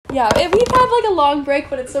Yeah, we've had like a long break,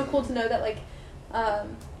 but it's so cool to know that like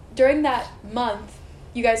during that month,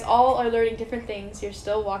 you guys all are learning different things. You're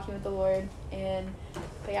still walking with the Lord,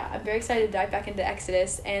 but yeah, I'm very excited to dive back into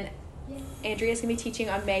Exodus. And Andrea's gonna be teaching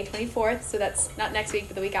on May 24th, so that's not next week,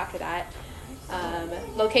 but the week after that.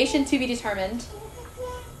 Location to be determined.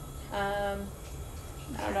 I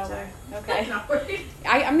don't know where. Okay.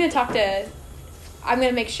 I'm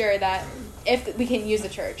gonna make sure that if we can use the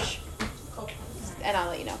church, and I'll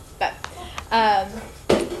let you know. But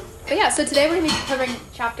yeah, so today we're going to be covering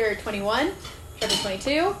chapter 21, chapter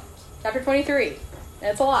 22, chapter 23. And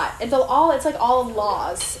it's a lot. It's like all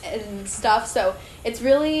laws and stuff. So it's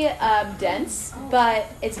really dense, but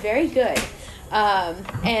it's very good.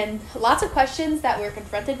 And lots of questions that we're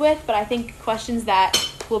confronted with, but I think questions that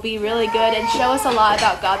will be really good and show us a lot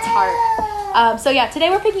about God's heart. So yeah,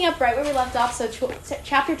 today we're picking up right where we left off. So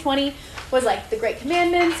chapter 20 was like the Great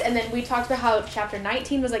Commandments, and then we talked about how chapter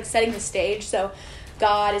 19 was like setting the stage. So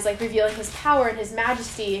God is like revealing his power and his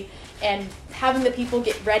majesty and having the people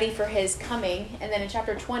get ready for his coming. And then in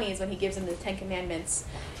chapter 20 is when he gives them the 10 Commandments.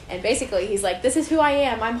 And basically he's like, this is who I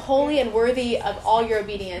am. I'm holy and worthy of all your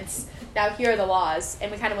obedience. Now here are the laws.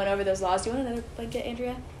 And we kind of went over those laws. Do you want another blanket,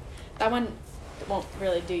 Andrea? That one won't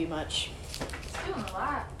really do you much. It's doing a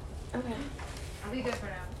lot. Okay. I'll be good for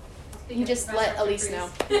now. You just let Elise know.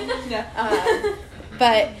 Yeah.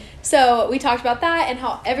 But so we talked about that and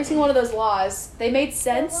how every single one of those laws, they made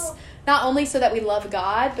sense not only so that we love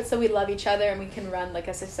God, but so we love each other and we can run like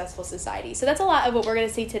a successful society. So that's a lot of what we're going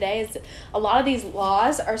to see today. Is a lot of these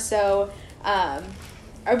laws are so are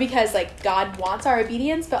because like God wants our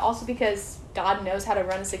obedience, but also because God knows how to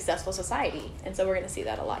run a successful society. And so we're going to see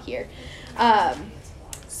that a lot here.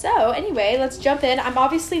 So anyway, let's jump in. I'm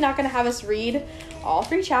obviously not going to have us read all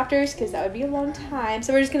 3 chapters because that would be a long time.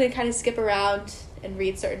 So we're just going to kind of skip around and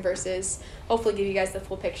read certain verses, hopefully give you guys the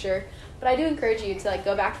full picture. But I do encourage you to like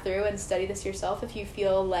go back through and study this yourself if you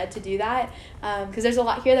feel led to do that, because there's a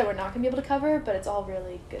lot here that we're not going to be able to cover, but it's all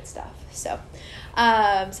really good stuff. So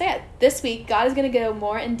yeah, this week God is going to go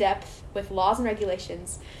more in depth with laws and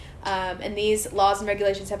regulations. And these laws and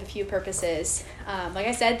regulations have a few purposes. Like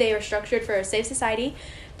I said, they are structured for a safe society.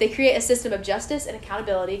 They create a system of justice and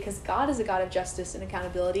accountability because God is a God of justice and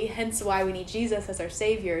accountability, hence why we need Jesus as our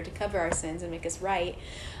Savior to cover our sins and make us right.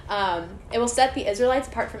 It will set the Israelites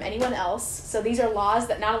apart from anyone else. So these are laws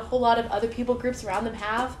that not a whole lot of other people groups around them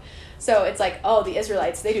have. So it's like, oh, the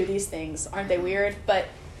Israelites, they do these things. Aren't they weird? But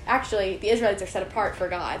actually, the Israelites are set apart for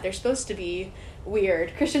God. They're supposed to be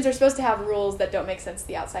weird. Christians are supposed to have rules that don't make sense to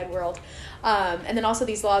the outside world. And then also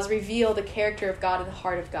these laws reveal the character of God and the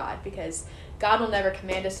heart of God, because God will never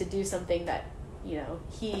command us to do something that,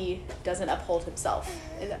 he doesn't uphold himself,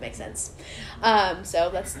 if that makes sense.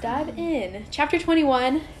 So let's dive in. Chapter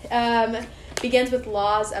 21 begins with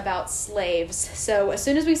laws about slaves. So as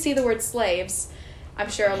soon as we see the word slaves, I'm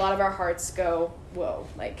sure a lot of our hearts go, whoa,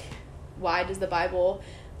 like, why does the Bible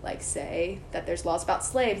say that there's laws about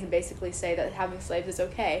slaves and basically say that having slaves is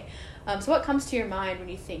okay? So what comes to your mind when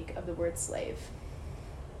you think of the word slave?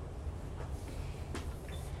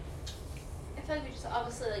 I feel like we just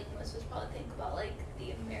obviously, most of us probably think about,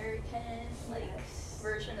 the American,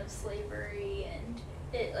 version of slavery and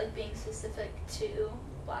it, being specific to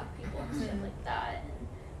Black people and stuff like that, and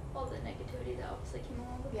all the negativity that obviously came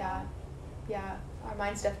along with that. Yeah. Our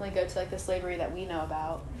minds definitely go to, the slavery that we know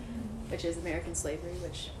about, which is American slavery,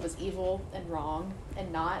 which was evil and wrong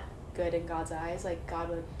and not good in God's eyes.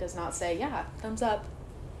 God does not say, yeah, thumbs up.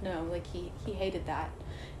 No, he hated that,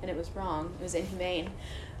 and it was wrong. It was inhumane.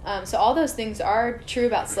 So all those things are true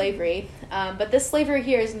about slavery, but this slavery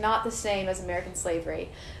here is not the same as American slavery.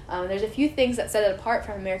 There's a few things that set it apart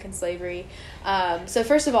from American slavery. So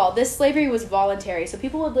first of all, this slavery was voluntary. So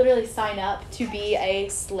people would literally sign up to be a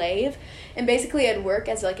slave, and basically it'd work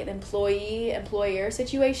as an employee-employer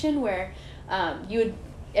situation where you would,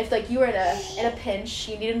 if you were in a pinch,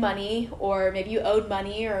 you needed money, or maybe you owed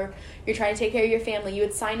money, or you're trying to take care of your family, you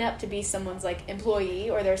would sign up to be someone's employee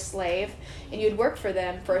or their slave, and you'd work for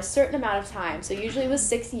them for a certain amount of time. So usually it was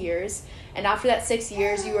 6 years, and after that 6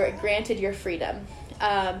 years, you were granted your freedom.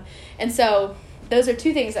 And so those are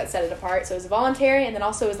two things that set it apart. So it was voluntary, and then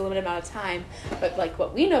also it was a limited amount of time. But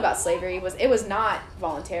what we know about slavery was it was not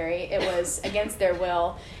voluntary. It was against their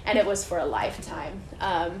will, and it was for a lifetime.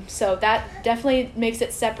 So that definitely makes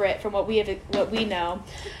it separate from what we know.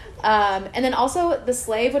 And then also the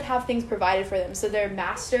slave would have things provided for them. So their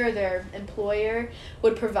master, their employer,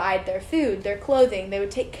 would provide their food, their clothing. They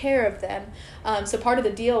would take care of them. So part of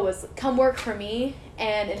the deal was, come work for me,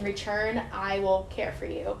 and in return, I will care for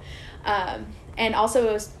you. And also,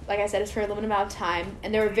 it was, like I said, it's for a limited amount of time.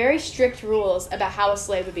 And there were very strict rules about how a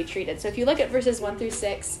slave would be treated. So if you look at verses 1 through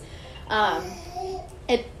 6,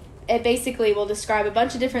 it basically will describe a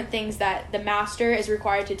bunch of different things that the master is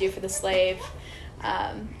required to do for the slave.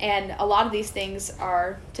 And a lot of these things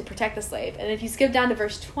are to protect the slave. And if you skip down to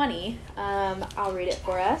verse 20, I'll read it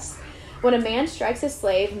for us. When a man strikes a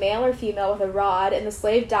slave, male or female, with a rod, and the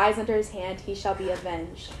slave dies under his hand, he shall be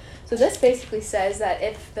avenged. So this basically says that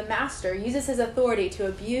if the master uses his authority to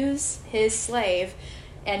abuse his slave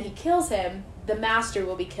and he kills him, the master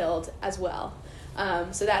will be killed as well.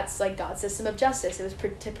 So that's like God's system of justice. It was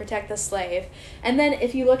to protect the slave. And then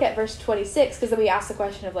if you look at verse 26, because then we ask the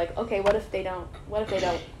question of like, okay, what if they don't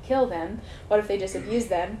kill them? What if they just abuse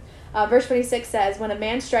them? Verse 26 says, when a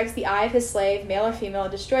man strikes the eye of his slave, male or female,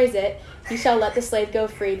 and destroys it, he shall let the slave go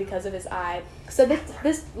free because of his eye. So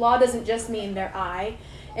this law doesn't just mean their eye.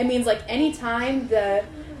 It means like any time a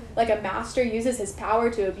master uses his power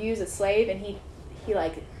to abuse a slave and he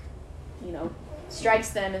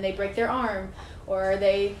strikes them and they break their arm, or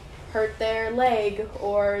they hurt their leg,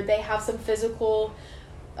 or they have some physical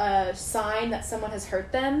sign that someone has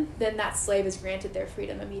hurt them, then that slave is granted their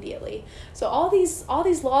freedom immediately. So all these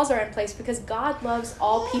laws are in place because God loves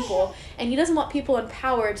all people, and he doesn't want people in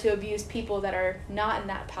power to abuse people that are not in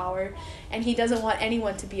that power, and he doesn't want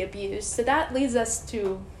anyone to be abused. So that leads us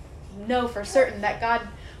to know for certain that God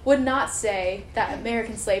would not say that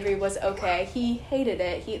American slavery was okay. He hated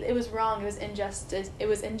it. It was wrong. It was injustice. It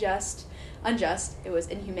was unjust. It was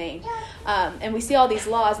inhumane. And we see all these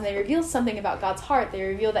laws, and they reveal something about God's heart. They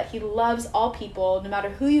reveal that he loves all people, no matter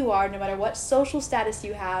who you are, no matter what social status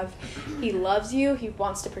you have. He loves you. He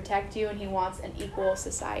wants to protect you, and he wants an equal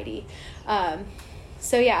society.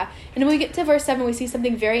 So yeah, and when we get to verse 7, we see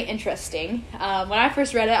something very interesting. When I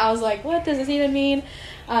first read it, I was like, what does this even mean?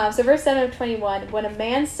 So verse 7 of 21, when a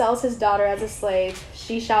man sells his daughter as a slave,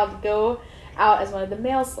 she shall go out as one of the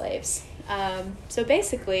male slaves. So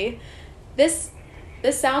basically, this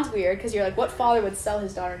sounds weird because you're like, what father would sell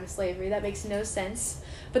his daughter into slavery? That makes no sense.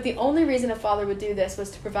 But the only reason a father would do this was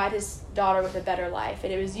to provide his daughter with a better life,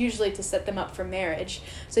 and it was usually to set them up for marriage.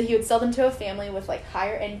 So he would sell them to a family with like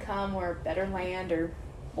higher income or better land or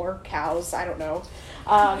more cows, I don't know,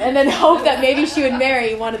 and then hope that maybe she would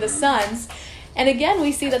marry one of the sons. And again,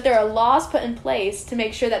 we see that there are laws put in place to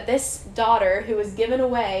make sure that this daughter who was given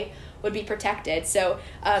away would be protected. So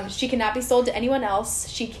she cannot be sold to anyone else.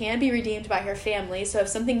 She can be redeemed by her family. So if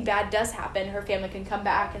something bad does happen, her family can come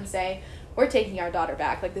back and say, we're taking our daughter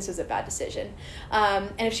back. Like, this was a bad decision.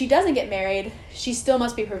 And if she doesn't get married, she still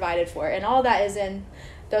must be provided for. And all that is in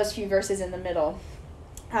those few verses in the middle.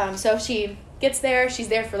 So if she gets there, she's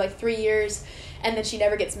there for like 3 years, and then she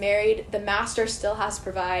never gets married, the master still has to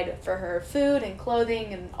provide for her food and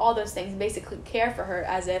clothing and all those things, and basically care for her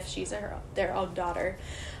as if she's their own daughter.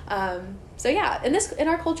 So yeah, in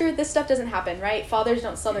our culture, this stuff doesn't happen, right? Fathers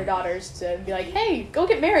don't sell their daughters to be like, hey, go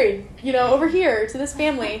get married, over here to this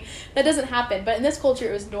family. That doesn't happen. But in this culture,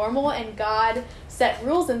 it was normal, and God set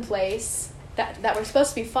rules in place that were supposed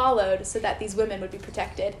to be followed so that these women would be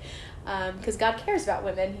protected. Because God cares about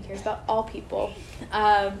women. He cares about all people.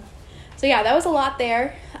 So yeah, that was a lot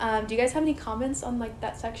there. Do you guys have any comments on like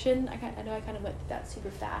that section? I know I kind of went that super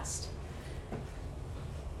fast.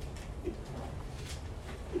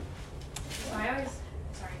 So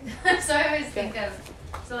I always think of,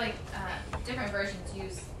 different versions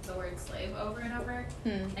use the word slave over and over.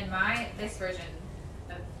 And this version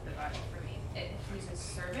of the Bible for me, it uses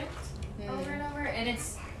servant over and over. And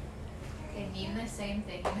they mean the same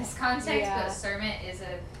thing in this context, but servant is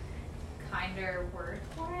a kinder word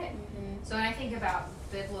for it. So when I think about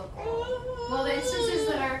the instances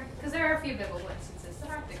that are, because there are a few biblical instances that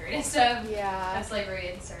aren't the greatest of slavery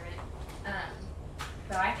and servant.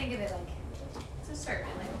 But I think of it like, it's a servant.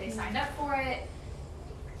 Like, they signed up for it.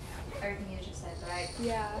 Everything you just said,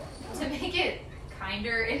 but to make it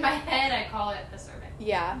kinder in my head, I call it a servant.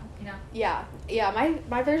 Yeah. Yeah.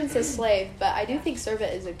 My version says slave, but I do think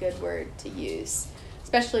servant is a good word to use,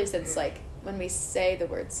 especially since like when we say the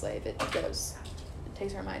word slave, it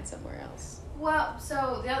takes our mind somewhere else. Well,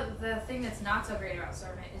 so the thing that's not so great about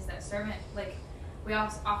servant is that servant, like, we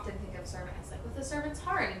also often think of servant as like with the servant's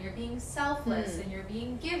heart, and you're being selfless and you're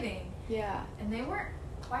being giving. Yeah. And they weren't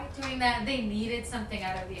quite doing that. They needed something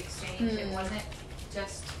out of the exchange. It wasn't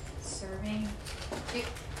just serving.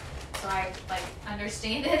 So I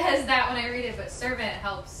understand it as that when I read it, but servant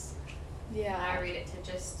helps when I read it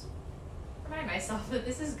to just remind myself that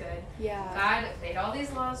this is good. Yeah. God made all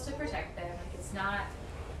these laws to protect them. Like, it's not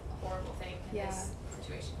a horrible thing in this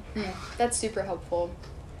situation. That's super helpful.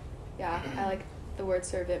 Yeah, I like the word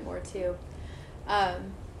servant more too.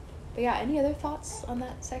 But yeah, any other thoughts on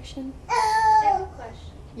that section? I have a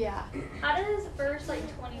question. Yeah. How does verse 21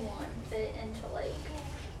 fit into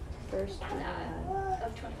Verse that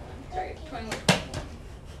of 21? Sorry, 21.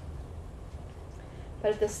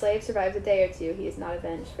 But if the slave survives a day or two, he is not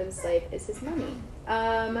avenged, for the slave is his money.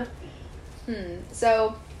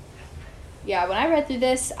 So, yeah, when I read through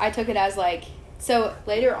this, I took it as so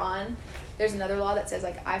later on, there's another law that says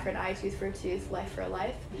eye for an eye, tooth for a tooth, life for a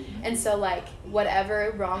life. And so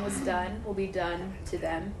whatever wrong was done will be done to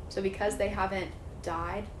them. So because they haven't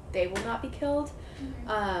died, they will not be killed.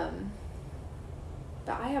 But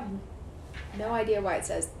I have no idea why it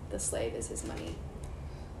says the slave is his money.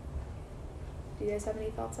 Do you guys have any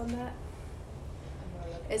thoughts on that?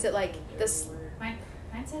 Is it this? Mine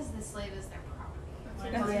says the slave is their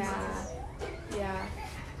property. Yeah.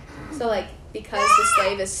 So because the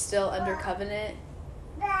slave is still under covenant.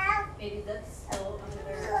 Maybe that's still under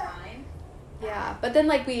their time. Yeah, but then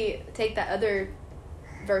we take that other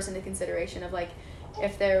verse into consideration of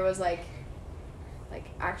if there was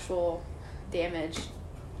actual damage,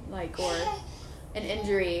 or an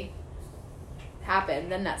injury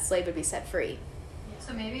happened, then that slave would be set free.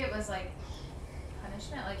 So maybe it was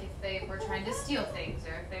punishment, if they were trying to steal things,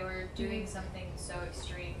 or if they were doing something so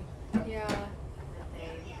extreme. Yeah.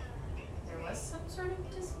 There was some sort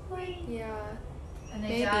of discipline. Yeah. And they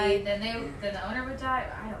Maybe. died. Then the owner would die.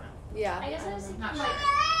 I don't know. Yeah. I guess I was thinking Not sure.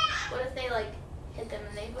 what if they hit them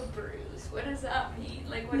and they have a bruise? What does that mean?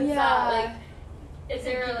 What is Yeah. that? Is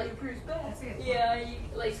there That's a good point.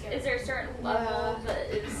 is there a certain level that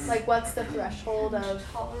is what's the threshold of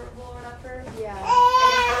tolerable or whatever? Yeah.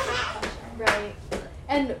 Right.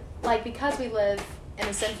 And because we live in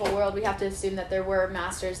a sinful world, we have to assume that there were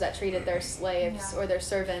masters that treated their slaves or their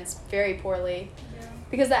servants very poorly. Yeah.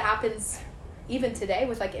 Because that happens even today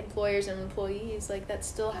with employers and employees. That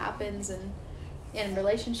still happens in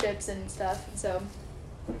relationships and stuff. And so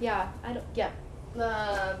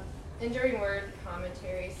The Enduring Word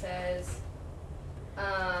commentary says,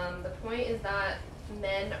 the point is not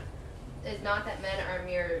that men are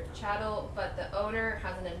mere chattel, but the owner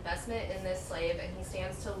has an investment in this slave, and he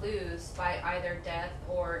stands to lose by either death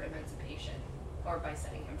or emancipation, or by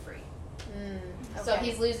setting him free. So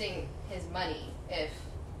he's losing his money if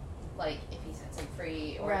he sets him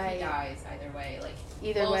free, or if he dies. Either way,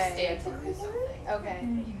 either we'll way. stand to lose something. Okay.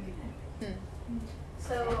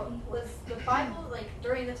 So was the Bible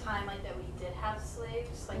during the time that we did have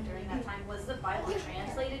slaves, during that time, was the Bible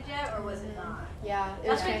translated yet, or was it not? Yeah, it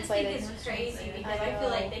was That's what I just think translated. is crazy, because I feel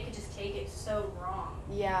like they could just take it so wrong.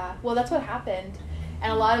 Yeah, well, that's what happened.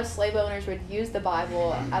 And a lot of slave owners would use the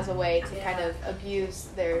Bible as a way to kind of abuse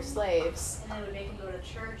their slaves. And they would make them go to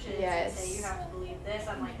churches Yes. and say, you have to believe this.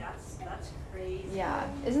 I'm like, that's crazy. Yeah,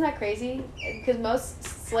 isn't that crazy? Because most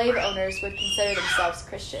slave owners would consider themselves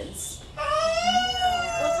Christians.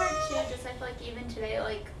 Well, it's hard too, just I feel even today,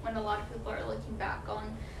 when a lot of people are looking back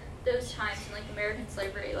on those times in American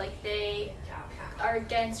slavery, they are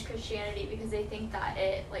against Christianity because they think that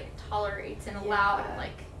it tolerates and allowed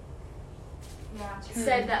and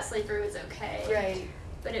said that slavery was okay. Right.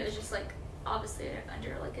 But it was just obviously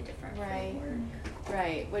under a different framework.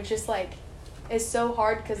 Right, which is is so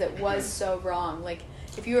hard because it was so wrong.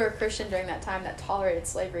 If you were a Christian during that time that tolerated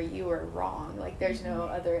slavery, you were wrong. There's no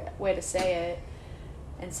other way to say it.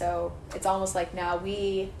 And so it's almost now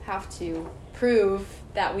we have to prove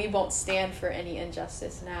that we won't stand for any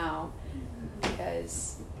injustice now,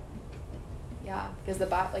 because the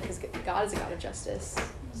Bible, because God is a God of justice.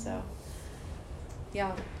 So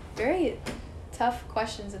very tough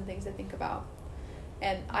questions and things to think about.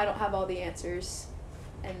 And I don't have all the answers,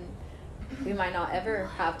 and we might not ever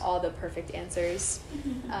have all the perfect answers.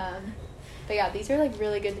 But these are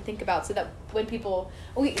really good to think about, so that when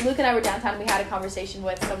Luke and I were downtown, we had a conversation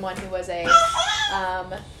with someone who was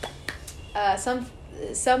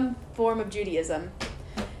some form of Judaism,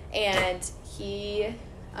 and he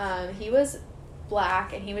was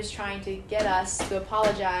Black, and he was trying to get us to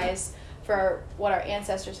apologize for what our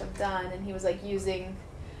ancestors have done, and he was using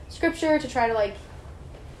scripture to try to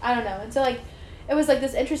I don't know, and so it was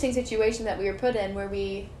this interesting situation that we were put in, where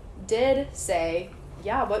we did say,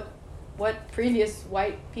 what previous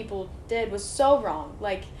white people did was so wrong,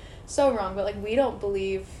 but we don't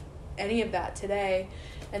believe any of that today.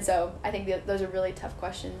 And so I think those are really tough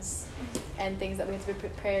questions and things that we have to be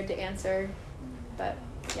prepared to answer. But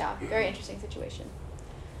very interesting situation.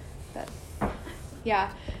 But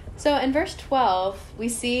so in verse 12, we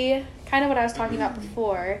see kind of what I was talking about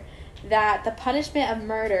before, that the punishment of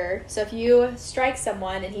murder, so if you strike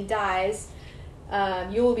someone and he dies,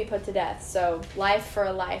 you will be put to death. So life for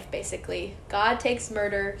a life, basically. God takes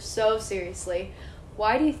murder so seriously.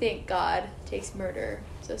 why do you think God takes murder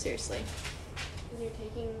so seriously? Because you're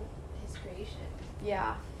taking his creation.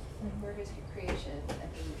 Yeah. We're his creation.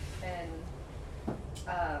 And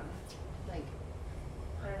like,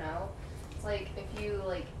 I don't know. It's like if you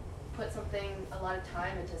like put a lot of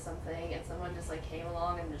time into something and someone just like came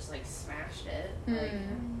along and just like smashed it. Like,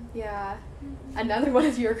 yeah. Another one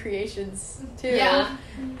of your creations too. Yeah.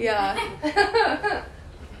 Yeah.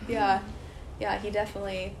 Yeah. Yeah, he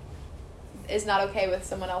definitely is not okay with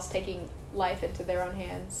someone else taking life into their own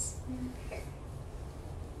hands.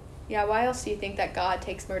 Yeah, why else do you think that God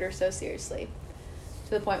takes murder so seriously?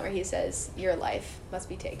 To the point where he says, your life must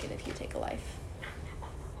be taken if you take a life.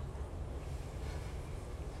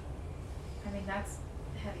 I mean, that's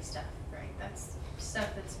heavy stuff, right? That's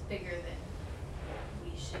stuff that's bigger than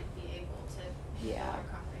we should be able to handle or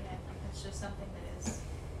comprehend. Like, that's just something that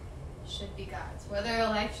should be God's. Whether a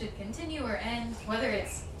life should continue or end, whether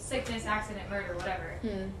it's sickness, accident, murder, whatever,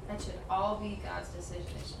 that should all be God's decision.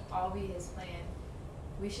 It should all be his plan.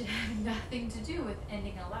 We should have nothing to do with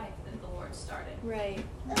ending a life that the Lord started. Right.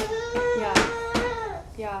 Yeah.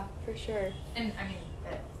 Yeah, for sure. And, I mean,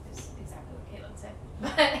 that is exactly what Caitlin said.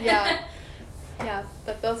 But Yeah. Yeah,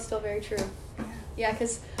 but both still very true. Yeah,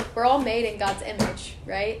 because we're all made in God's image,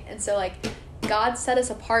 right? And so, like, God set us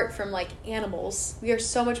apart from, like, animals. We are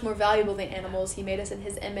so much more valuable than animals. He made us in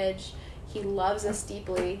his image. He loves us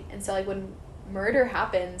deeply. And so, like, when murder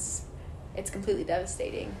happens, it's completely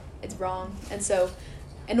devastating. It's wrong. And so,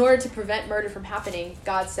 in order to prevent murder from happening,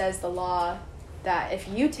 God says the law that if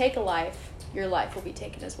you take a life, your life will be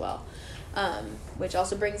taken as well. Which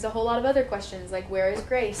also brings a whole lot of other questions, like where is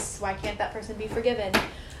grace? Why can't that person be forgiven?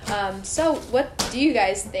 So what do you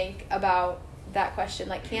guys think about that question?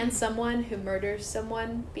 Like, can someone who murders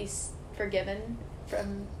someone be forgiven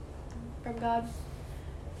from God?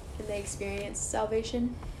 Can they experience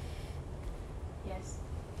salvation? yes.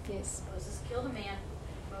 Yes. Moses killed a man.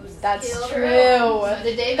 Moses That's killed true. So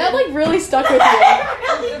did David. That like really stuck with you.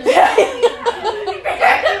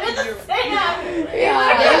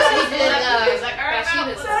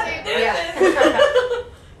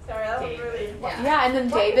 Yeah, and then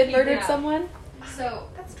David murdered someone. So,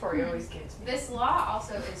 That story always gets me. this law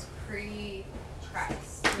also is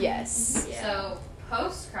pre-Christ. Yes. So,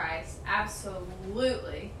 post-Christ,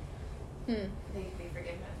 absolutely, Hmm. they can be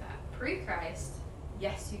forgiven of that. Pre-Christ,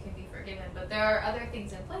 yes, you can be forgiven, but there are other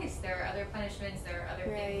things in place. There are other punishments. There are other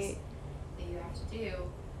things that you have to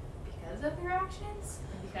do because of your actions,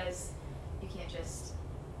 and because you can't just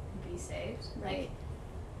be saved. Right. Like,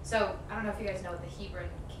 so I don't know if you guys know what the Hebron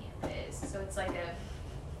camp is. So it's like I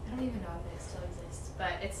don't even know if it still exists,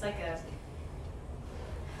 but it's like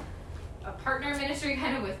a partner ministry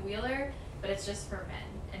kind of with Wheeler, but it's just for men.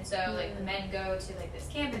 And so like the men go to like this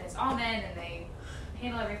camp and it's all men and they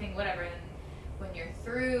handle everything, whatever. And when you're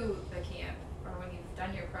through the camp or when you've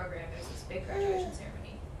done your program, there's this big graduation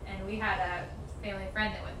ceremony. And we had a family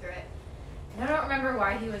friend that went through it. And I don't remember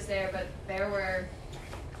why he was there, but there were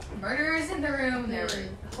murderers in the room, there were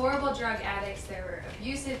horrible drug addicts, there were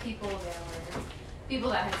abusive people, there were people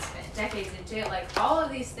that had spent decades in jail, like all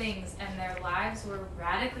of these things, and their lives were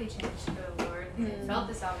radically changed for the Lord. They felt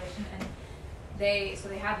the salvation, and they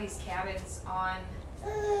had these cabins on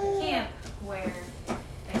the camp where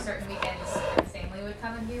like certain weekends the family would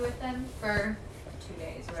come and be with them for 2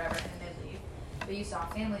 days or whatever, and they'd leave. But you saw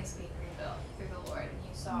families being rebuilt through the Lord, and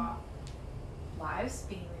you saw lives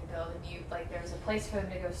being rebuilt, and you like there was a place for them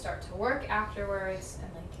to go start to work afterwards,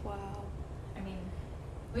 and like Wow. I mean,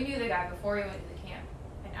 we knew the guy before he went to the camp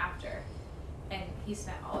and after, and he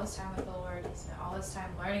spent all his time with the Lord. He spent all his time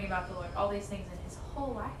learning about the Lord, all these things, and his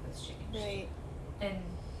whole life was changed. Right. And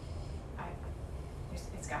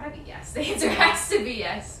it's got to be yes. The answer has to be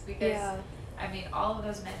yes, because I mean, all of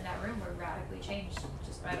those men in that room were radically changed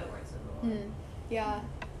just by the words of the Lord. Yeah.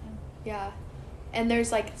 Yeah. And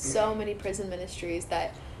there's like so many prison ministries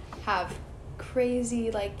that have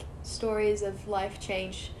crazy like stories of life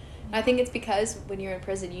change. And I think it's because when you're in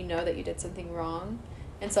prison, you know that you did something wrong.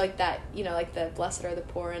 And so like that, you know, like the blessed are the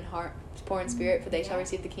poor in heart, poor in spirit, for they shall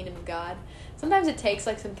receive the kingdom of God. Sometimes it takes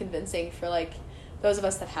like some convincing for like those of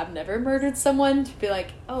us that have never murdered someone to be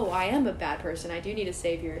like, oh, I am a bad person. I do need a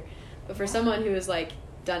savior. But for someone who has like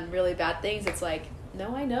done really bad things, it's like,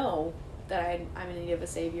 no, I know that I'm in need of a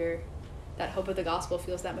savior. That hope of the gospel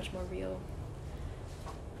feels that much more real.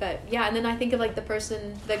 But yeah, and then I think of like the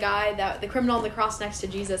criminal on the cross next to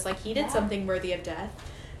Jesus, like he did something worthy of death.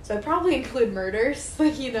 So I'd probably include murders,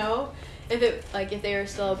 like, you know, if they were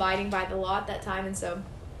still abiding by the law at that time. And so,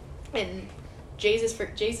 and Jesus.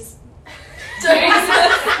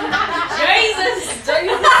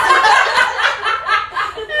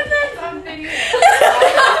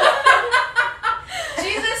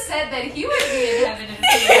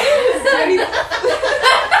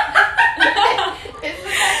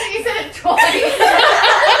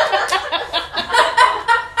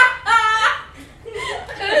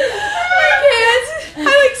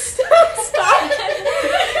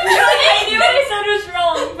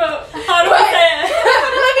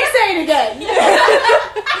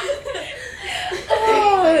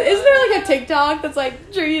 TikTok that's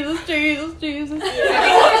like Jesus, Jesus, Jesus? Vine.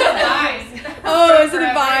 Oh, is it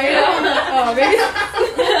a Vine? Oh, maybe.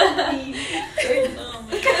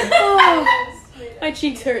 Oh, my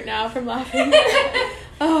cheeks hurt now from laughing.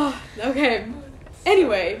 Oh, okay.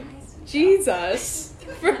 Anyway, Jesus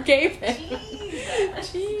forgave him.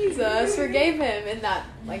 Jesus forgave him in that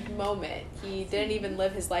moment. He didn't even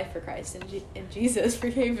live his life for Christ, and Jesus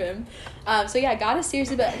forgave him. So yeah, God is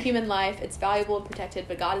serious about human life. It's valuable and protected,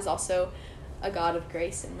 but God is also a God of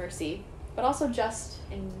grace and mercy, but also just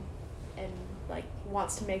and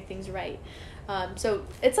wants to make things right. So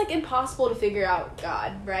it's impossible to figure out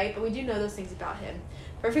God, right? But we do know those things about him.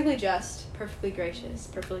 Perfectly just, perfectly gracious,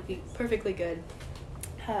 perfectly good.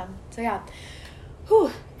 So yeah.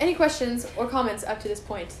 Whew. Any questions or comments up to this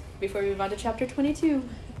point before we move on to chapter 22?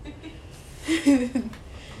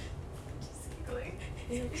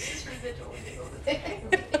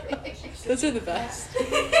 Those are the best.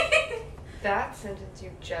 That sentence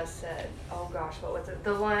you just said, oh gosh, what was it?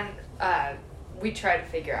 The one, we try to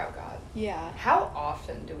figure out God. Yeah. How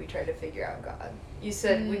often do we try to figure out God? You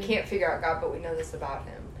said we can't figure out God, but we know this about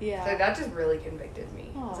him. Yeah. So that just really convicted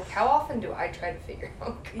me. Aww. It's how often do I try to figure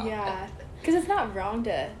out God? Yeah. Because it's not wrong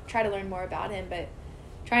to try to learn more about him, but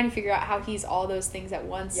trying to figure out how he's all those things at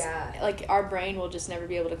once, our brain will just never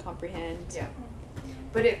be able to comprehend. Yeah.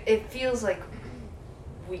 But it feels like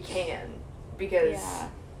we can, because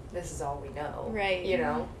this is all we know. Right. You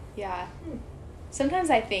know? Yeah. Sometimes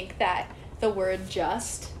I think that the word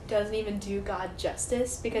just doesn't even do God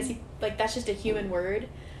justice, because he that's just a human word.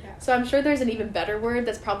 Yeah. So I'm sure there's an even better word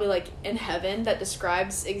that's probably in heaven that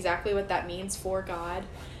describes exactly what that means for God.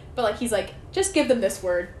 But he's just give them this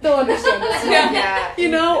word. They'll understand this one. Yeah. You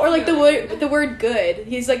know? Or the word good.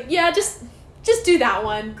 He's just do that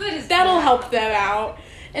one. Good is That'll good. help them out.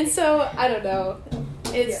 And so, I don't know.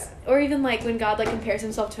 It's or even when God compares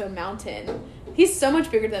himself to a mountain. He's so much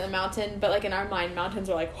bigger than a mountain, but in our mind mountains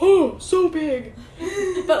are oh, so big.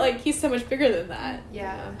 But he's so much bigger than that.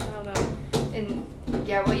 Yeah. I don't know. And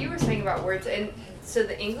yeah, what you were saying about words, and so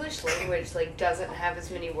the English language doesn't have as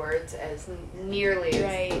many words as nearly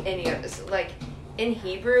as any other. So, in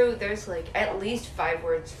Hebrew, there's at least 5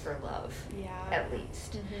 words for love. Yeah. At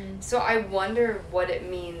least. Mm-hmm. So I wonder what it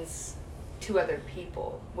means to other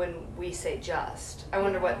people when we say just. I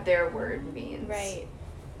wonder what their word means. Right.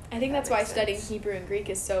 I think that's why studying Hebrew and Greek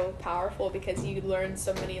is so powerful, because you learn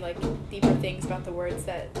so many deeper things about the words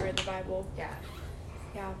that are in the Bible. Yeah.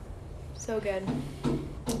 Yeah. So good.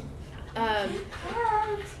 To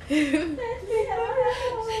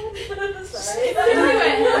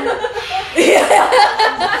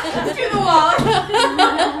the wall.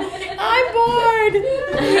 I'm bored.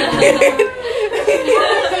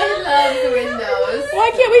 Love the windows. Why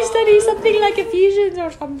can't we study something like Ephesians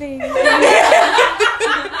or something? All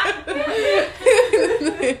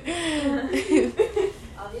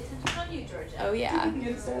the attention on you, Georgia. Oh yeah.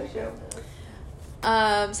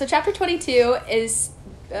 So chapter 22 is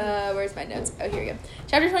where's my notes? Oh, here we go.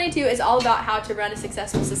 Chapter 22 is all about how to run a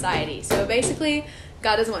successful society. So basically,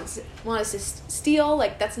 God doesn't want us to steal.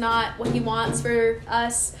 That's not what he wants for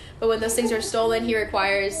us. But when those things are stolen, he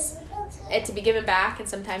requires it to be given back, and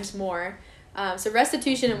sometimes more. So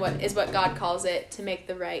restitution is what God calls it, to make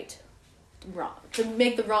the right wrong, to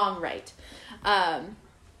make the wrong right.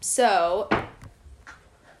 So.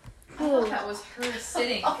 I thought that was her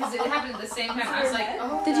sitting, because it happened at the same time. I was like,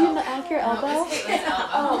 oh. Did you knock your elbow? No, it's Caitlin's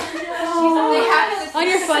elbow. They happened at on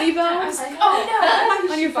your funny bone? I was like, oh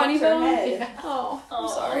no. On your funny bone? head. Oh, I'm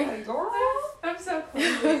sorry. I'm so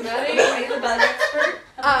clumsy. Are you the bug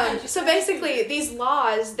expert? So basically, these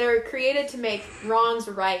laws, they're created to make wrongs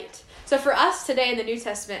right. So for us today in the New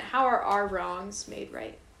Testament, how are our wrongs made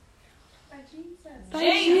right? By Jesus.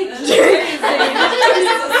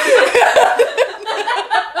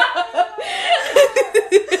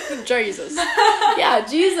 Jesus. Yeah,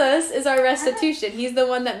 Jesus is our restitution. He's the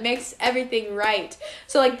one that makes everything right.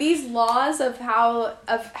 So these laws of how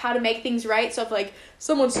to make things right. So if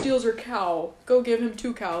someone steals your cow, go give him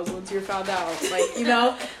 2 cows once you're found out.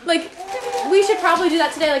 We should probably do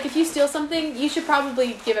that today. If you steal something, you should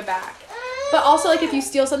probably give it back. But also if you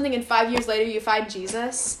steal something and 5 years later you find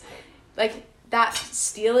Jesus, that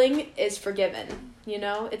stealing is forgiven.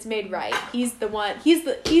 It's made right. He's the one. He's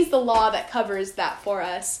the law that covers that for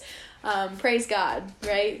us. Praise God,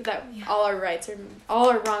 right? That all our wrongs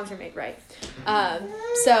are made right.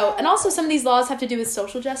 And also some of these laws have to do with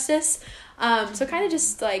social justice. So kind of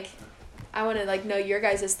just I want to know your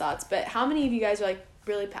guys' thoughts. But how many of you guys are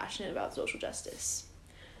really passionate about social justice?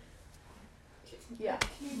 Yeah.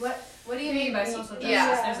 What do you mean by social justice?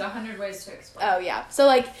 Yeah. There's 100 ways to explain. Oh yeah. So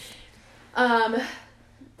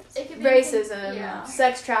It could be racism,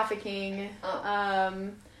 sex trafficking,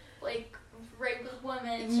 like rape with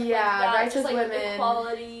women, rights with women,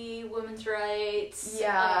 equality, women's rights,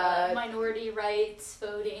 minority rights,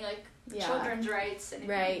 voting, children's rights,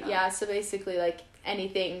 right? Yeah, so basically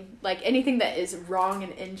anything that is wrong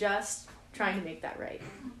and unjust, trying to make that right.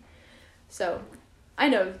 So I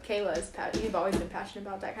know Kayla is you've always been passionate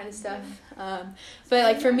about that kind of stuff.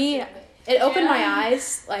 But for me, it opened my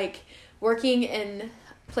eyes, working in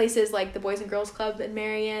places like the Boys and Girls Club in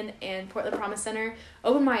Marion and Portland Promise Center,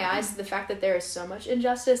 opened my eyes to the fact that there is so much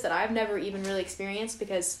injustice that I've never even really experienced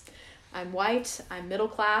because I'm white, I'm middle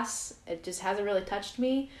class, it just hasn't really touched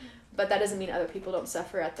me, but that doesn't mean other people don't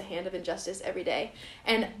suffer at the hand of injustice every day.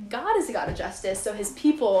 And God is a God of justice, so his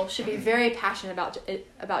people should be very passionate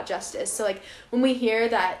about justice. So when we hear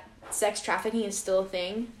that sex trafficking is still a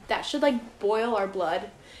thing, that should boil our blood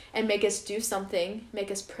and make us do something,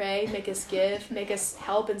 make us pray, make us give, make us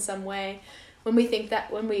help in some way. When we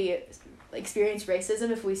experience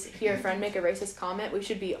racism, if we hear a friend make a racist comment, we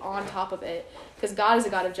should be on top of it. Because God is a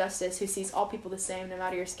God of justice who sees all people the same, no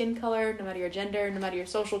matter your skin color, no matter your gender, no matter your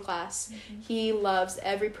social class. Mm-hmm. He loves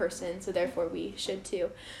every person, so therefore we should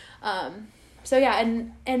too. And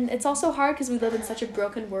it's also hard because we live in such a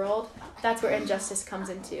broken world. That's where injustice comes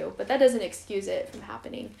into. But that doesn't excuse it from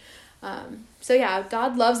happening.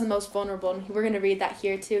 God loves the most vulnerable, and we're going to read that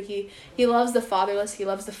here too. He loves the fatherless, he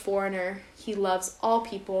loves the foreigner, he loves all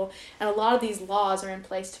people, and a lot of these laws are in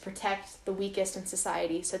place to protect the weakest in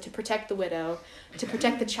society. So to protect the widow, to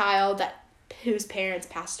protect the child whose parents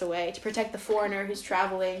passed away, to protect the foreigner who's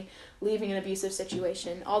traveling, leaving an abusive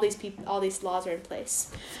situation. All these laws are in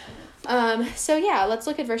place. Let's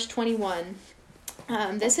look at verse 21.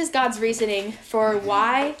 This is God's reasoning for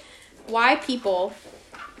why people...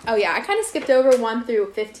 Oh yeah, I kind of skipped over 1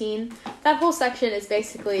 through 15. That whole section is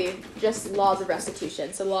basically just laws of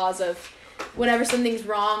restitution. So laws of whenever something's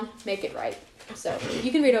wrong, make it right. So you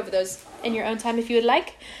can read over those in your own time if you would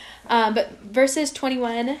like. But verses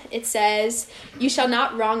 21, it says, "You shall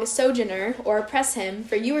not wrong a sojourner or oppress him,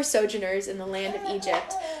 for you are sojourners in the land of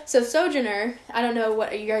Egypt." So sojourner, I don't know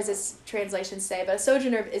what you guys' translations say, but a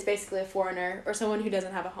sojourner is basically a foreigner or someone who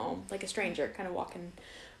doesn't have a home, like a stranger, kind of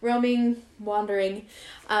roaming, wandering.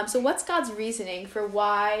 So what's God's reasoning for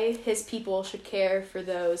why his people should care for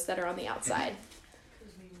those that are on the outside?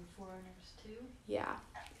 Because we were foreigners too. Yeah,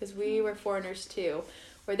 because we were foreigners too.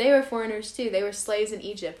 Or they were foreigners too. They were slaves in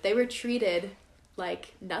Egypt. They were treated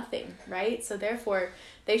like nothing, right? So therefore,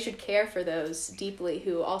 they should care for those deeply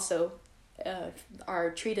who also are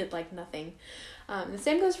treated like nothing. The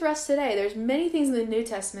same goes for us today. There's many things in the New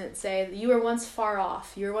Testament say that you were once far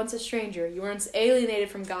off, you were once a stranger, you were once alienated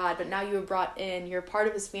from God, but now you were brought in, you're part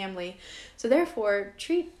of his family. So therefore,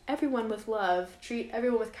 treat everyone with love, treat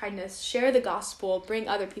everyone with kindness, share the gospel, bring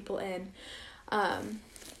other people in.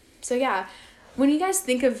 When you guys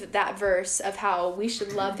think of that verse of how we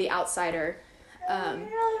should love the outsider,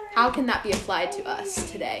 how can that be applied to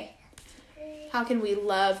us today? How can we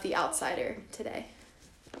love the outsider today?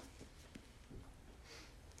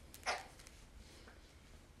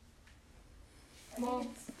 Well,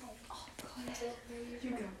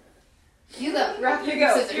 you go. You go. Wrap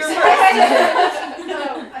your scissors.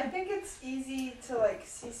 No, I think it's easy to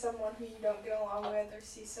see someone who you don't get along with, or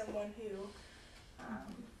see someone who,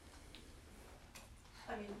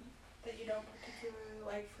 that you don't particularly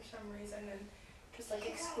like for some reason, and just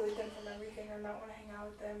exclude them from everything, or not want to hang out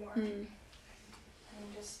with them, or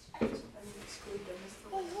just exclude them is the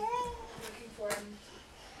word I'm looking for. And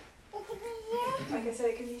like I said,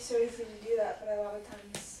 it can be so easy to do that, but a lot of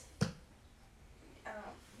times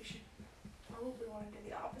you should probably want to do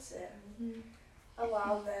the opposite and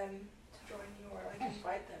allow them to join you, or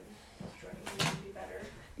invite them to join you to be better.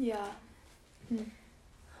 Yeah.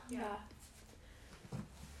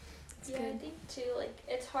 Yeah, I think too,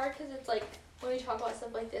 it's hard because it's when we talk about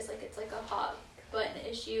stuff like this, it's a hot button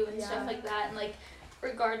issue and stuff like that, and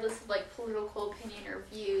regardless of political opinion or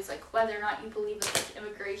views, whether or not you believe in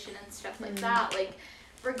immigration and stuff like that,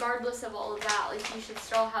 regardless of all of that, you should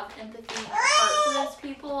still have empathy in your heart for those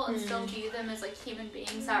people and still view them as human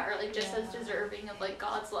beings that are just as deserving of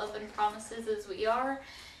God's love and promises as we are.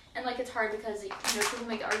 And it's hard because people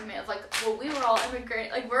make the argument of well, we were all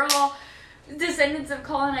immigrant, we're all descendants of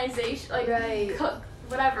colonization,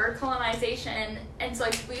 colonization, and so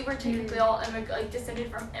we were technically all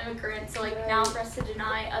descended from immigrants. So now for us to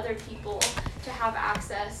deny other people to have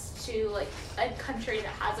access to a country that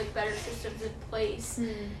has better systems in place,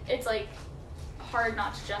 it's hard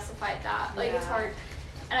not to justify that. It's hard,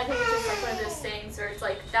 and I think it's just one of those things where it's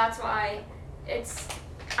that's why it's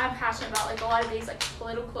I'm passionate about, like, a lot of these, like,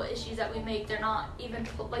 political issues that we make. They're not even,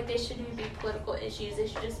 like, they shouldn't even be political issues. They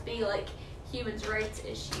should just be, like, human rights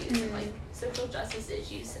issues and, like, social justice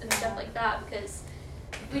issues and stuff like that, because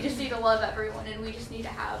we just need to love everyone, and we just need to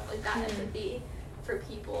have, like, that empathy for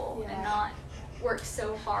people and not work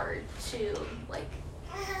so hard to, like,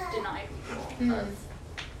 deny people of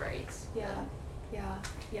rights. Yeah,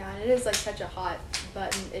 and it is like such a hot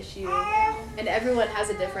button issue, and everyone has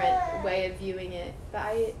a different way of viewing it. But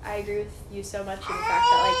I agree with you so much in the fact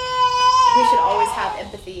that, like, we should always have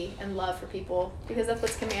empathy and love for people, because that's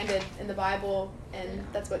what's commanded in the Bible, and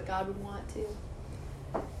that's what God would want too.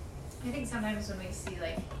 I think sometimes when we see,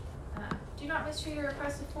 like, do not mistreat or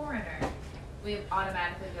oppress a foreigner, we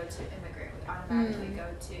automatically go to immigrant. We automatically go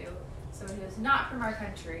to someone who is not from our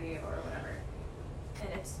country or whatever.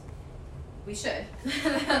 And we should.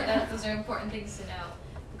 Those are important things to know.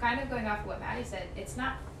 Kind of going off of what Maddie said, it's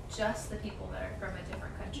not just the people that are from a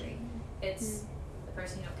different country. It's the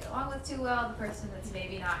person you don't get along with too well, the person that's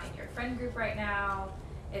maybe not in your friend group right now.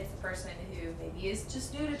 It's the person who maybe is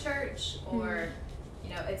just new to church, or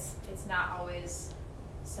it's not always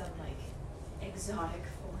some, like, exotic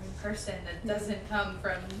foreign person that doesn't come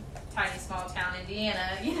from tiny small town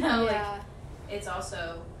Indiana, like, it's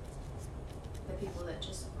also the people that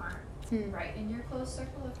just aren't right in your close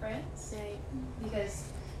circle of friends. Right. Because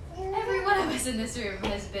every one of us in this room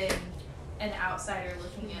has been an outsider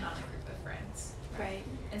looking in on a group of friends. Right.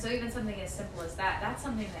 And so even something as simple as that's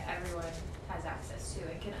something that everyone has access to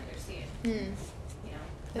and can understand.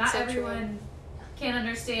 Not everyone can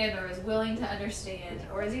understand or is willing to understand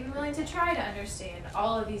or is even willing to try to understand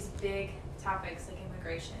all of these big topics like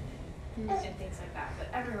immigration and things like that. But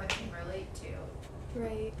everyone can relate to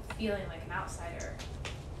feeling like an outsider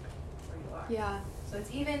where you are. Yeah. So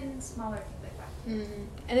it's even smaller things like that.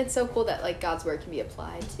 And it's so cool that, like, God's word can be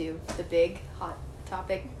applied to the big hot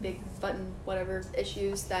topic, big button, whatever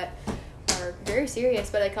issues that are very serious,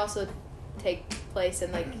 but it can also take place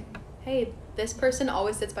in, like, hey, this person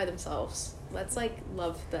always sits by themselves. Let's, like,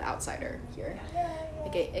 love the outsider here.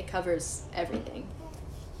 Like, it covers everything.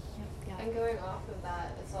 Yeah. And going off of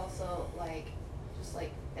that, it's also, like, just,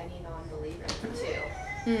 like, any non-believer,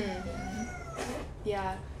 too.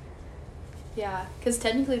 Yeah, because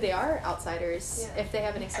technically they are outsiders. If they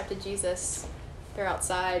haven't accepted Jesus, they're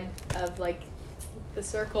outside of, like, the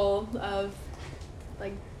circle of,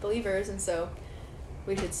 like, believers, and so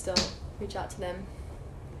we should still reach out to them.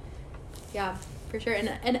 Yeah, for sure.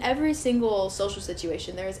 And in every single social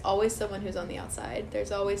situation, there is always someone who's on the outside.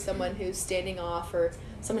 There's always someone who's standing off, or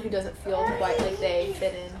someone who doesn't feel quite like they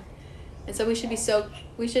fit in. And so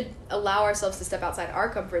we should allow ourselves to step outside our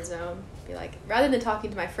comfort zone. Be like, rather than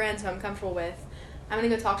talking to my friends who I'm comfortable with, I'm going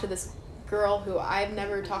to go talk to this girl who I've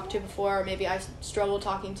never talked to before, or maybe I struggle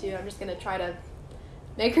talking to. I'm just going to try to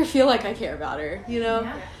make her feel like I care about her,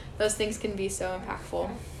 Those things can be so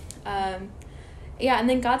impactful. And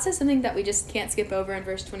then God says something that we just can't skip over in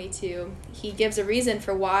verse 22. He gives a reason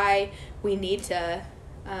for why we need to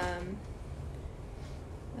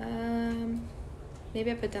maybe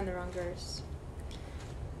I put down the wrong verse.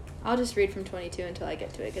 I'll just read from 22 until I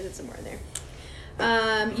get to it, because it's somewhere in there.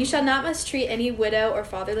 You shall not mistreat any widow or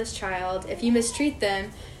fatherless child. If you mistreat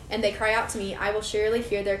them and they cry out to me, I will surely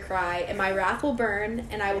hear their cry, and my wrath will burn,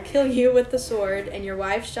 and I will kill you with the sword, and your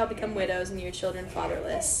wives shall become widows and your children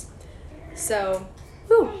fatherless. So,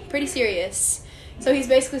 pretty serious. So he's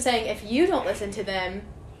basically saying, if you don't listen to them,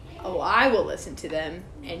 I will listen to them,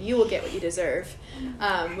 and you will get what you deserve.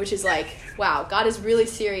 Which is like, wow, God is really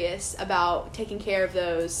serious about taking care of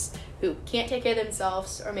those who can't take care of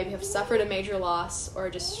themselves, or maybe have suffered a major loss, or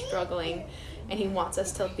just struggling, and he wants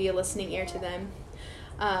us to be a listening ear to them.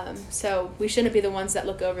 So we shouldn't be the ones that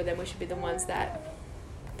look over them. We should be the ones that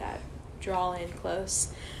draw in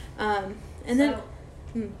close.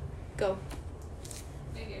 Go.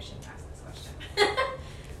 Maybe I shouldn't ask this question.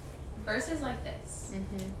 Verses like this.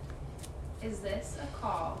 Is this a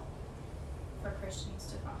call for Christians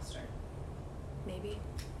to foster? Maybe.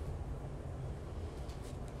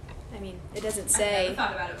 I mean, it doesn't say... I never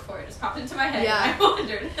thought about it before. It just popped into my head. Yeah. And I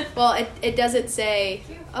wondered. Well, it doesn't say,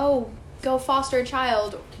 go foster a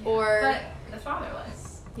child, or... But the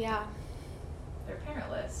fatherless. Yeah. They're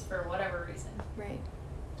parentless for whatever reason. Right.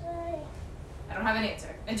 I don't have an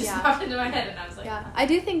answer. It just popped into my head, and I was like... Yeah. I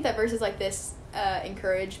do think that verses like this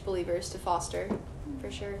encourage believers to foster, for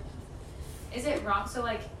sure. Is it wrong? So,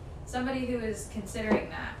 like, somebody who is considering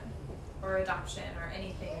that, or adoption, or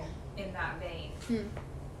anything in that vein,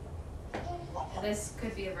 this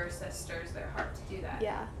could be a verse that stirs their heart to do that.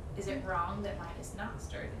 Yeah. Is it wrong that mine is not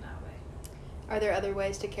stirred in that way? Are there other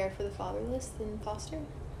ways to care for the fatherless than foster?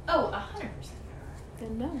 Oh, 100%.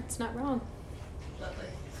 then no, it's not wrong. Lovely.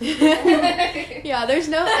 Yeah, there's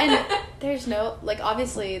no, like,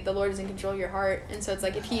 obviously the Lord is in control of your heart, and so it's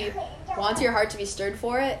like if he wants your heart to be stirred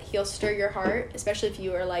for it, he'll stir your heart, especially if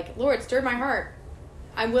you are like, Lord, stir my heart.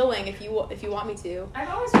 I'm willing if you want me to. I've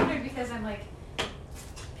always wondered, because I'm like,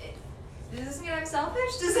 does this mean I'm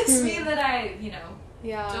selfish? Does this mean that I,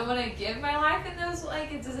 don't want to give my life in those,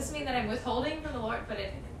 like, does this mean that I'm withholding from the Lord? But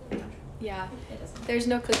it doesn't. There's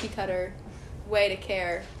no cookie cutter way to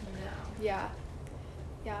care. No.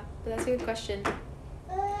 Yeah, but that's a good question.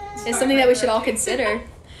 It's something that we should all consider.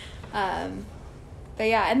 But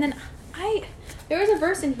yeah, and then there was a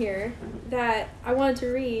verse in here that I wanted to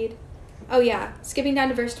read. Oh yeah, skipping down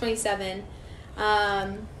to verse 27.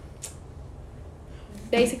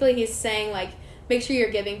 Basically he's saying, like, make sure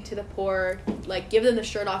you're giving to the poor, like, give them the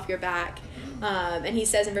shirt off your back. And he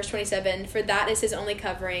says in verse 27, for that is his only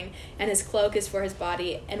covering, and his cloak is for his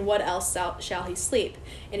body, and what else shall he sleep?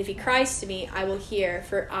 And if he cries to me, I will hear,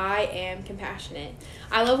 for I am compassionate.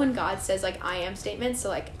 I love when God says, like, I am statements, so,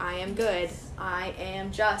 like, I am good, I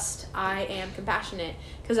am just, I am compassionate,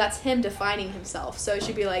 because that's him defining himself. So it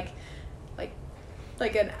should be like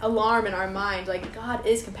an alarm in our mind, like, God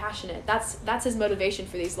is compassionate. That's his motivation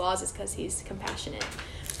for these laws, is because he's compassionate.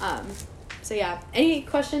 So yeah, any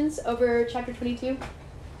questions over chapter 22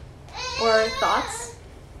 or thoughts?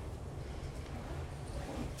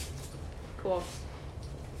 Cool.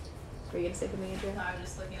 Were you gonna say something, Andrea? No, I'm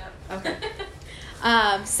just looking up. Okay.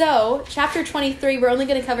 So chapter 23, we're only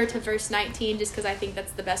gonna cover to verse 19, just because I think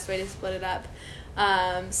that's the best way to split it up.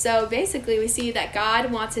 So basically we see that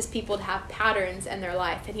God wants his people to have patterns in their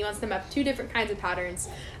life, and he wants them to have two different kinds of patterns: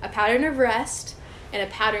 a pattern of rest and a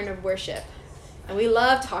pattern of worship. And we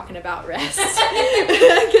love talking about rest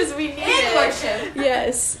because we need it. Worship.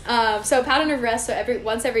 Yes. So a pattern of rest. So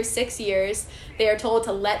once every 6 years, they are told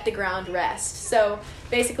to let the ground rest. So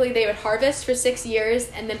basically, they would harvest for 6 years,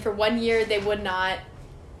 and then for 1 year, they would not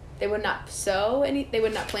sow any. They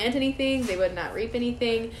would not plant anything. They would not reap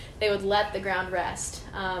anything. They would let the ground rest.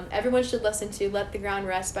 Everyone should listen to "Let the Ground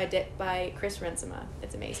Rest" by Chris Renzema.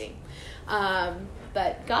 It's amazing.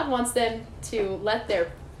 But God wants them to let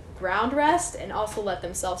their ground rest and also let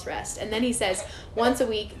themselves rest. And then he says, once a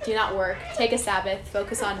week, do not work, take a Sabbath,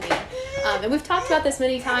 focus on me. And we've talked about this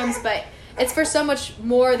many times, but it's for so much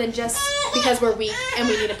more than just because we're weak and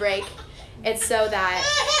we need a break. It's so that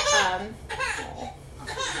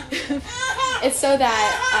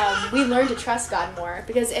we learn to trust God more,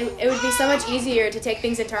 because it would be so much easier to take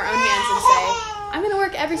things into our own hands and say, I'm going to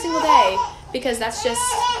work every single day because that's just,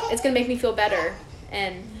 it's going to make me feel better.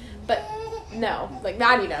 But no, like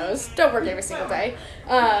Maddie knows, don't work every single day.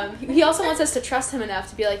 He also wants us to trust him enough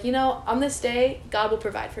to be like, on this day, God will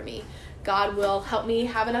provide for me. God will help me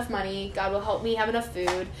have enough money. God will help me have enough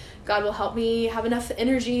food. God will help me have enough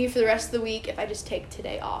energy for the rest of the week if I just take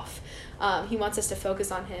today off. He wants us to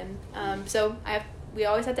focus on him. So we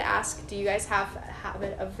always have to ask, do you guys have a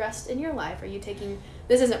habit of rest in your life? Are you taking,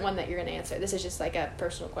 this isn't one that you're going to answer. This is just like a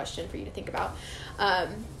personal question for you to think about.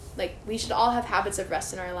 Like, we should all have habits of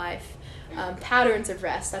rest in our life. Patterns of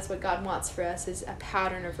rest. That's what God wants for us, is a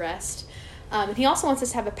pattern of rest. And he also wants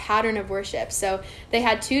us to have a pattern of worship. So they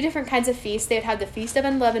had two different kinds of feasts. They would have the Feast of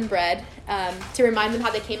Unleavened Bread to remind them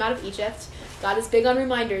how they came out of Egypt. God is big on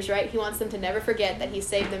reminders, right? He wants them to never forget that he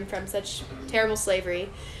saved them from such terrible slavery.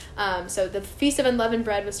 So the Feast of Unleavened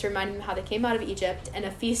Bread was to remind them how they came out of Egypt, and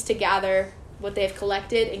a feast to gather what they have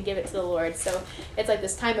collected and give it to the Lord. So it's like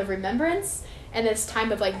this time of remembrance and this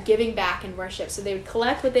time of like giving back and worship. So they would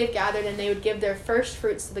collect what they've gathered, and they would give their first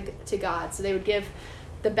fruits to God. So they would give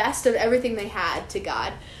the best of everything they had to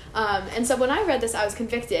God. And so when I read this, I was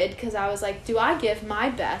convicted, because I was like, do I give my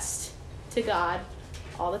best to God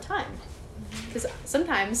all the time? Because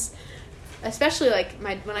sometimes, especially like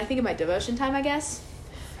when I think of my devotion time, I guess,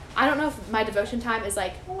 I don't know if my devotion time is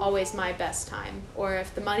like always my best time, or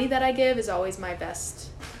if the money that I give is always my best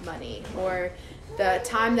money, or the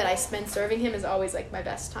time that I spend serving him is always like my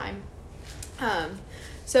best time.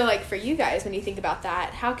 So like for you guys, when you think about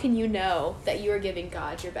that, how can you know that you are giving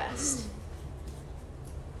God your best?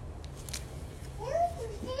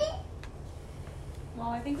 Well,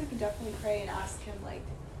 I think we can definitely pray and ask him, like,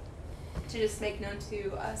 to just make known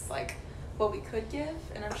to us, like, what we could give.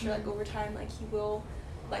 And I'm sure, like, over time, like, he will,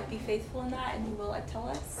 like, be faithful in that, and he will, like, tell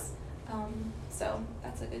us. So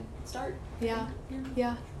that's a good start. Yeah,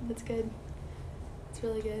 that's good. It's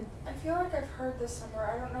really good. I feel like I've heard this somewhere.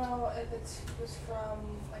 I don't know if it was from,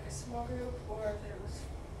 like, a small group or if it was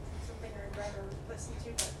something I read or listened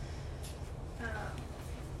to, but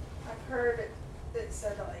I've heard it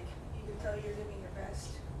said that, like, you can tell you're giving your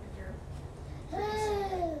best when you're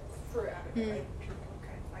producing, like, fruit out of it, right?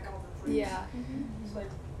 fruits. Yeah. So like,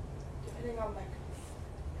 depending on like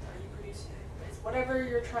how you produce it, it's whatever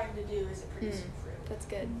you're trying to do, is it producing fruit? That's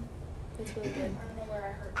good. That's really good. I don't know where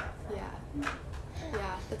I heard that from.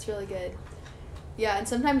 Yeah, that's really good. Yeah, and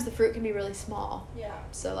sometimes the fruit can be really small. Yeah.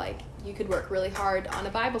 So like you could work really hard on a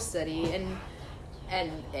Bible study and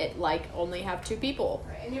it like only have 2 people.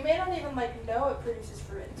 Right. And you may not even like know it produces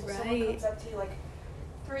fruit until someone comes up to you like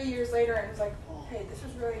 3 years later and is like, hey, this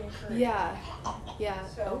was really encouraging. Yeah.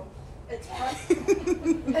 So it's hard.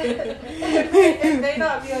 It may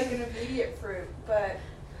not be like an immediate fruit, but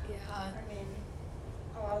I mean,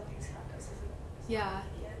 a lot of things count as yeah.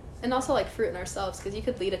 And also like fruit in ourselves, because you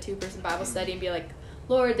could lead a 2-person Bible study and be like,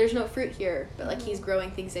 Lord, there's no fruit here, but like He's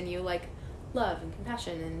growing things in you, like love and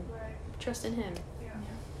compassion and trust in Him.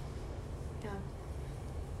 Yeah.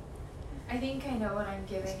 I think I know when I'm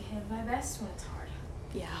giving Him my best when it's hard.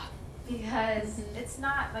 Yeah. Because it's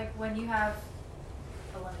not like when you have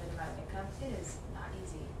a limited amount of income, it is not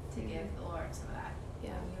easy to give the Lord some of that.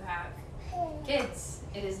 Yeah. When you have kids,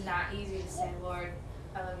 it is not easy to say, Lord,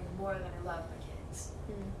 I love you more than I love my kids.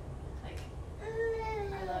 Like,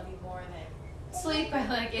 I love you more than sleep. But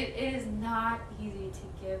like, it is not easy to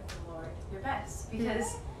give the Lord your best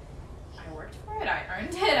because I worked for it, I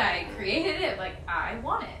earned it, I created it. Like, I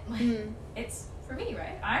want it. Like, it's for me,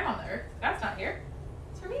 right? I'm on the earth. God's not here.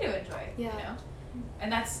 It's for me to enjoy. You know,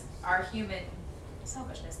 and that's our human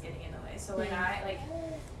selfishness getting in the way. So when I like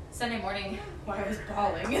Sunday morning, when I was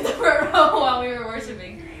bawling in the front row while we were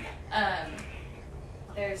worshiping,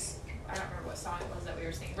 there's, I don't remember what song it was that we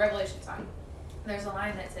were singing, Revelation song. There's a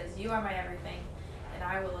line that says, you are my everything, and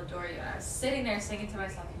I will adore you. And I was sitting there singing to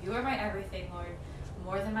myself, you are my everything, Lord,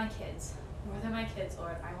 more than my kids,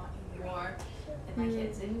 Lord. I want you more than my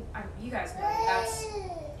kids. And you guys know that's in and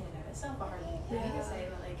of itself a hard thing to say,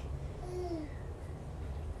 but like,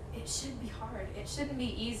 it should be hard. It shouldn't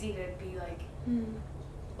be easy to be like,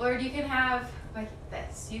 Lord, you can have like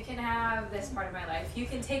this. You can have this part of my life. You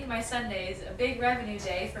can take my Sundays, a big revenue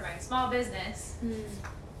day for my small business,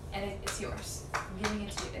 and it's yours. I'm giving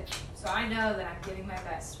it to you. So I know that I'm giving my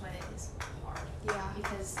best when it is hard. Yeah.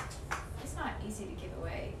 Because it's not easy to give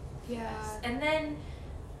away. Yeah. And then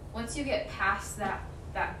once you get past that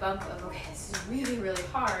bump of, okay, this is really, really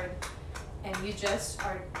hard, and you just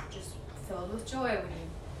are just filled with joy when you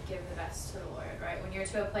give the best to the Lord, right? When you're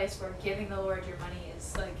to a place where giving the Lord your money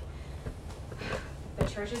is like, the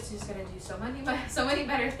church is just going to do so many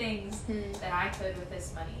better things than I could with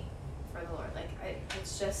this money for the Lord. Like,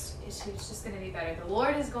 it's just going to be better. The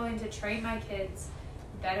Lord is going to train my kids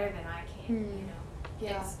better than I can, you know?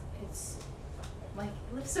 Yeah. It's like,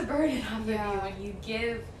 it lifts a burden off of you when you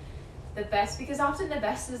give the best, because often the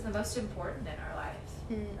best is the most important in our lives,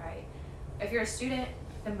 right? If you're a student,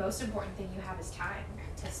 the most important thing you have is time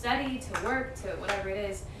to study, to work, to whatever it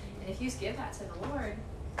is. And if you just give that to the Lord,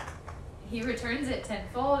 He returns it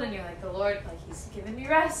tenfold, and you're like, the Lord, like, He's given me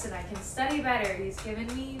rest, and I can study better. He's given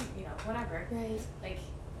me, you know, whatever. Right. Like,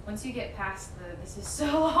 once you get past this is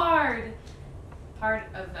so hard part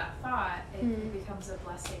of that thought, it becomes a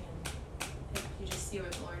blessing, and you just see where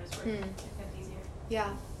the Lord is working. It becomes easier.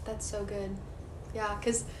 Yeah, that's so good. Yeah,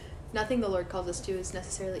 because nothing the Lord calls us to is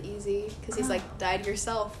necessarily easy, because He's like, die to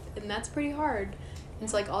yourself, and that's pretty hard.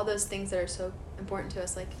 It's like all those things that are so important to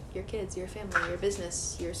us, like your kids, your family, your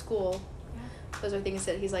business, your school. Those are things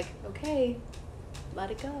that He's like, okay, let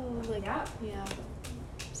it go. Like, yeah.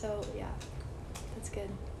 So, yeah, that's good.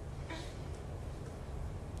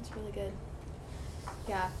 It's really good.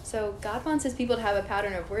 Yeah, so God wants His people to have a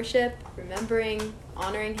pattern of worship, remembering,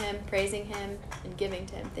 honoring Him, praising Him, and giving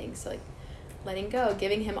to Him things. So, like, letting go,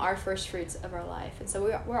 giving Him our first fruits of our life. And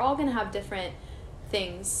so we're all going to have different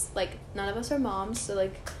things. Like, none of us are moms, so,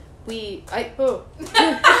 like,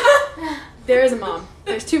 there is a mom.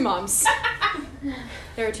 There's 2 moms.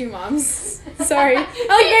 There are 2 moms. Sorry. I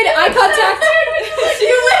made eye contact.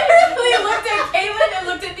 You literally looked at Caitlin and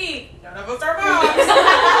looked at me. None of us are moms.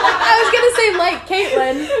 I was gonna say like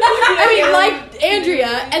Caitlin. I mean like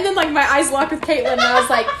Andrea, and then like my eyes locked with Caitlin, and I was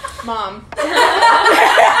like, Mom.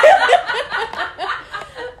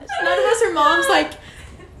 None of us are moms like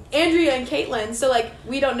Andrea and Caitlin, so like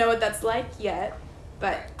we don't know what that's like yet.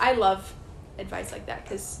 But I love advice like that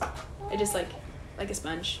because I just like a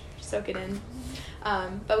sponge, soak it in.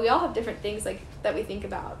 But we all have different things like that we think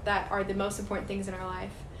about that are the most important things in our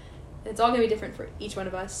life. It's all going to be different for each one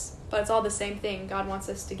of us, but it's all the same thing. God wants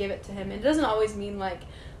us to give it to Him. And it doesn't always mean like,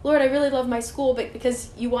 Lord, I really love my school, but because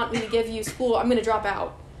you want me to give you school, I'm going to drop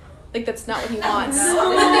out. Like, that's not what he wants.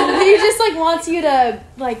 He just, like, wants you to,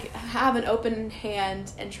 like, have an open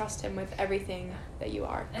hand and trust him with everything that you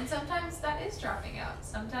are. And sometimes that is dropping out.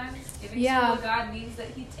 Sometimes giving Yeah. school to God means that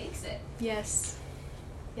he takes it. Yes.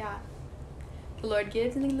 Yeah. The Lord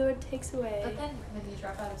gives and the Lord takes away. But then when you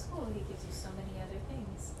drop out of school, he gives you so many other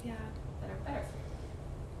things Yeah. that are better.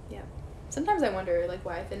 Sometimes I wonder, like,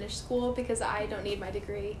 why I finished school, because I don't need my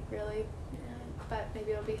degree, really. But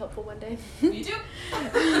maybe it'll be helpful one day. Me too.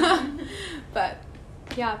 But,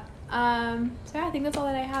 yeah. So, yeah, I think that's all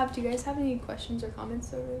that I have. Do you guys have any questions or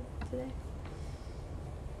comments over today?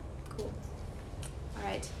 Cool. All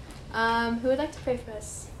right. Who would like to pray for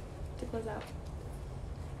us to close out?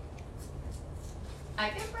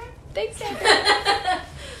 I can pray. Thanks, Amber.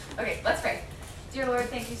 Okay, let's pray. Dear Lord,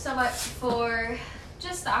 thank you so much for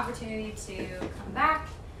just the opportunity to come back,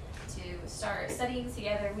 to start studying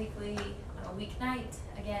together weekly on a weeknight,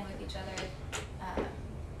 again with each other.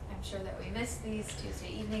 I'm sure that we miss these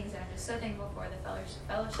Tuesday evenings, and I'm just so thankful for the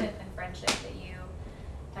fellowship and friendship that you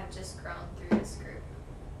have just grown through this group.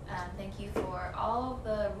 Thank you for all of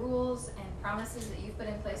the rules and promises that you've put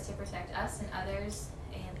in place to protect us and others,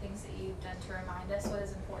 and things that you've done to remind us what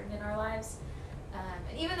is important in our lives.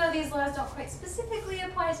 And even though these laws don't quite specifically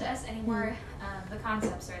apply to us anymore, the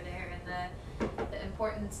concepts are there, and the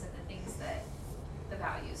importance and the things that the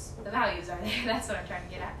values are there. That's what I'm trying to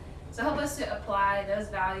get at. So help us to apply those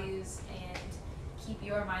values and keep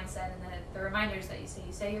your mindset and the reminders that you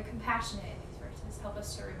say you're compassionate in these verses. Help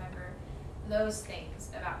us to remember those things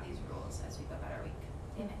about these rules as we go about our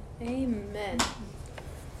week. Amen. Amen.